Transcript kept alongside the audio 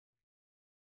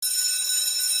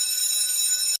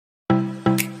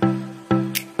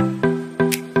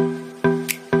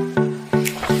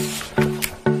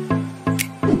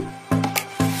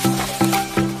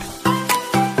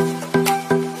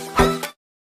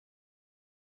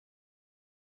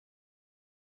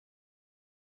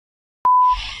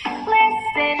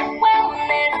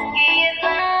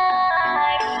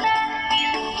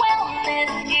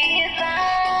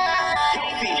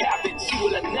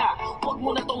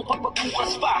Kung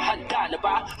pagpabukas pa, handa na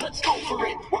ba? Let's go for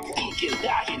it, huwag tigil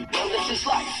dahil wellness is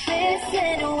life.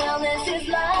 Listen, wellness is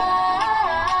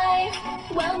life.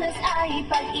 Wellness ay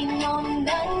pag-inom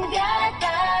ng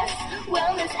gatas.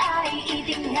 Wellness ay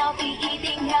eating healthy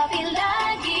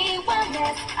lagi.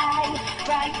 Wellness ay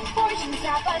right portion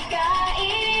sa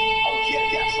pagkain. Oh yeah,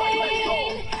 that's right, let's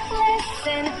go.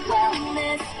 Listen,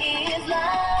 wellness is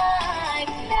life.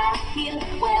 Dahil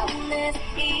wellness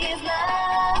is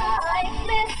life.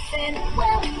 Listen,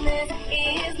 wellness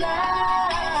is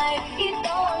life.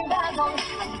 Ito ang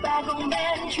bagong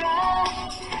mantra.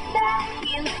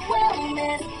 Dahil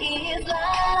wellness is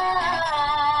life.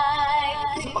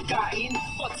 Sa pagkain,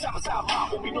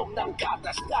 magsama-sama, uminom ng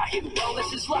gatas dahil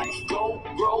wellness is life. Go,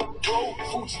 grow,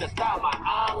 foods na tama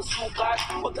ang sukat.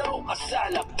 Maglaro ka sa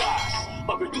labas,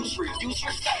 mag-reduce, reuse,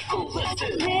 recycle.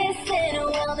 Listen,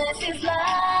 wellness is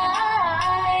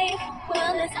life.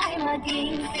 Wellness ay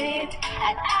maging fit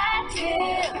at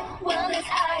active. Wellness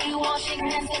ay washing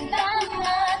hands and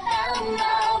tama.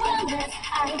 Wellness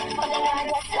ay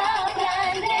pag-alaga sa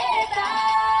planeta.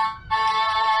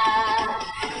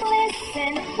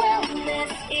 Listen,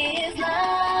 wellness is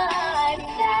life.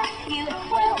 Dahil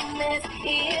wellness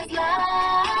is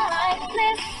life.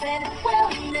 Listen,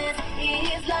 wellness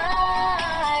is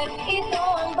life. Ito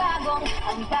ang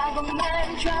bagong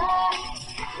mantra.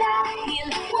 Dahil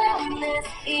wellness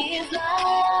is life.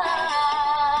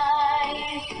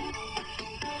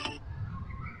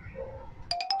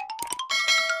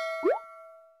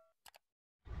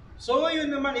 So ngayon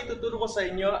naman ituturo ko sa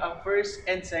inyo ang first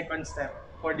and second step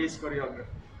for this choreography.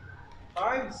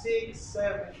 5, 6,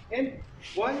 7, and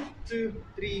 1, 2,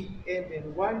 3, and then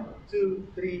 1, 2,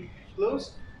 3,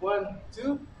 close, 1,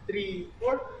 2, 3,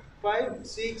 4, 5,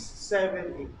 6,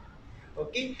 7, 8.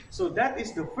 Okay, so that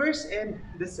is the first and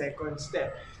the second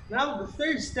step. Now, the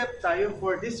third step tayo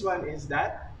for this one is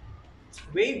that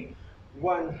wave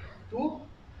 1, 2,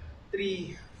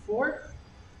 3, 4,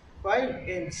 5,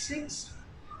 and 6,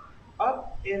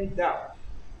 up and down.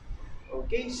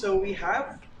 Okay, so we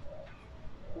have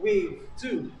wave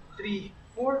 2, 3,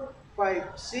 4, 5,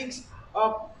 6,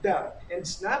 up, down, and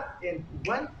snap, and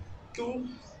 1, 2,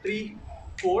 3,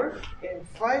 4, and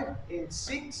 5, and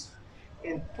 6,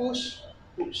 and push.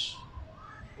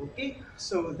 Okay,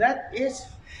 so that is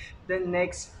the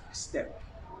next step.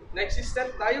 Next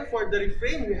step tayo for the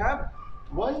refrain, we have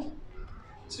 1,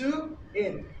 2,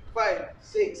 and 5,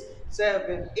 6,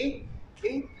 7, 8,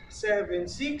 8, 7,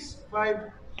 6, 5,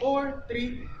 4,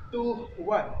 3, 2,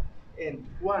 1, and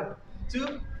 1,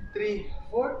 2, 3,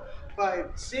 4, 5,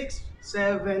 6,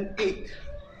 7, 8,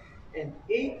 and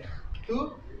 8,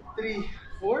 2, 3,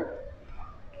 4,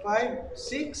 5,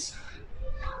 6,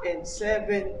 and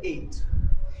 7, 8,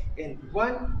 and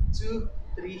 1, 2,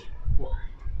 3, 4.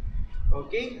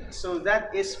 Okay, so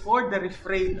that is for the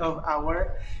refrain of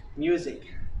our music.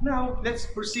 Now, let's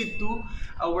proceed to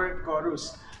our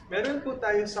chorus. Meron po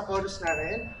tayo sa chorus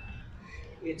natin.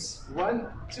 It's 1,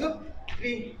 2,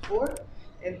 3, 4,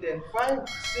 and then 5,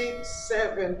 6,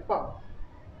 7, pump.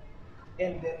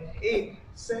 And then 8,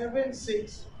 7,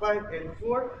 6, 5, and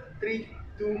 4, 3,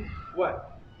 2, 1.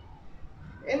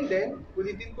 And then,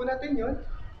 ulitin po natin yun.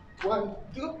 1,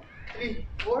 2, 3,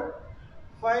 4,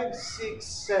 5, 6,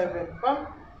 7, pump.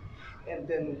 And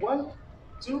then 1,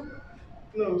 2,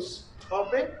 close,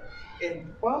 open, and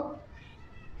pump,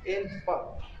 and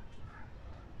pump.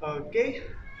 Okay?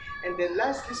 And then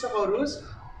lastly sa chorus,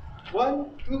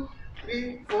 1, 2,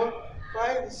 3, 4,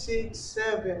 5, 6,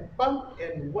 7, pump,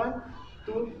 and 1,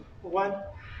 2, 1,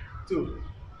 2.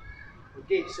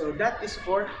 Okay, so that is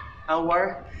for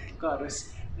our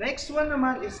chorus. Next one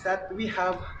naman is that we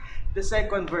have the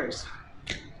second verse.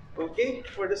 Okay,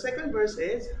 for the second verse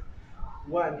is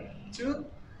 1, 2,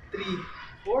 3,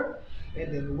 4,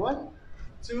 and then 1,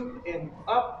 2, and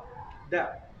up,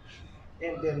 down.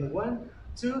 And then 1,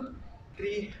 2,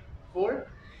 3, 4,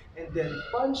 and then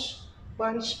punch,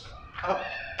 punch, up,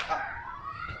 up.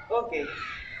 Okay,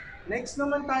 next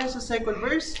naman tayo sa second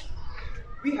verse.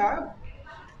 We have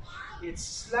it's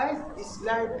slide,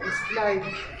 slide, slide,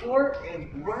 4,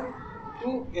 and 1,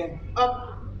 2, and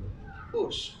up,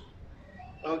 push.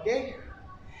 Okay,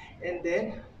 and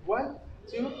then 1,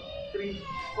 2, 3,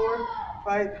 4,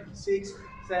 5, 6,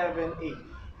 7, 8.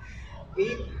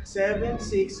 8, 7,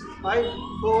 6, 5,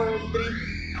 4,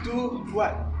 3, 2,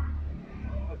 1.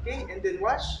 Okay, and then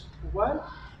watch. 1,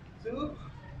 2,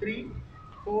 3,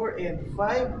 4, and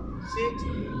 5, 6,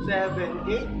 7,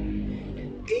 8.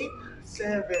 8,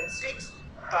 7, 6,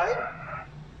 5,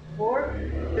 4,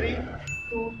 3,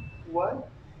 2, 1,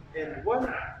 and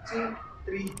 1, 2,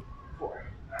 3, 4.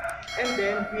 And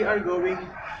then we are going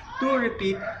to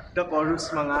repeat the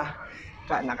chorus mga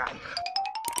kanakan.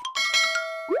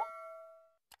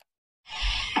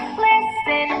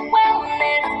 Listen,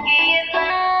 wellness is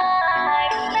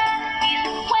life.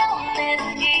 Wellness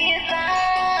is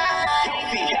life.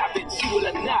 Healthy habits,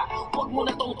 simulan na. Huwag mo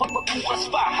na tong pagpabukas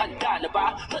pa. Handa na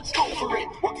ba? Let's go for it.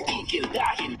 Huwag tigil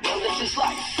dahil wellness is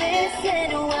life. Listen,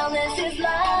 wellness is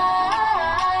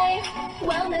life.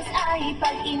 Wellness ay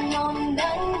pag-inom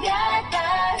ng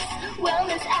gatas.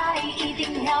 Wellness ay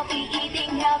eating healthy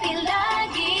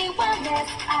lagi. Wellness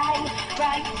ay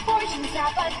right portion sa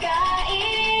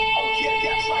pagkain. Oh yeah,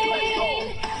 that's right, let's go.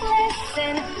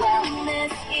 Listen,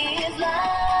 wellness is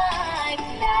life.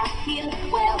 Dahil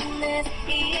wellness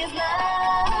is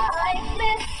life.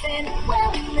 Listen,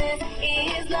 wellness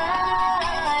is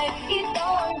life. Ito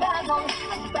ang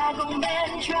bagong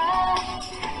mantra.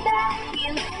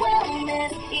 Dahil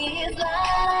wellness is life.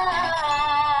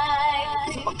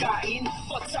 Sa pagkain,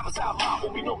 pagsama-sama,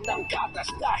 uminom ng gatas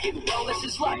dahil wellness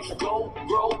is life. Go,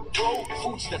 grow, grow,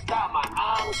 foods na tama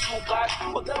ang sukat.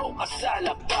 Maglaro ka sa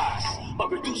labas,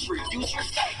 mag-reduce, reuse,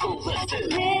 recycle.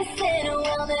 Listen,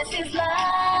 wellness is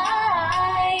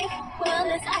life.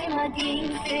 Wellness ay maging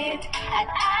fit at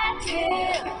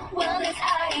active. Wellness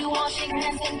ay washing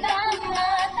hands and tama.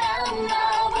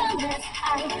 Wellness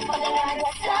ay pag-alaga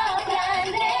sa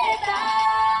planeta.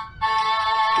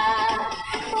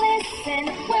 Listen,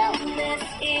 wellness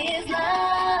is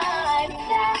life.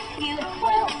 Dahil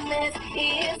wellness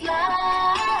is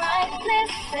life.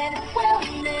 Listen,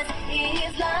 wellness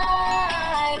is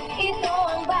life. Ito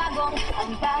ang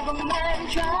bagong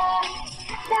mantra.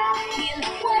 Dahil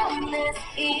wellness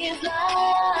is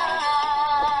life.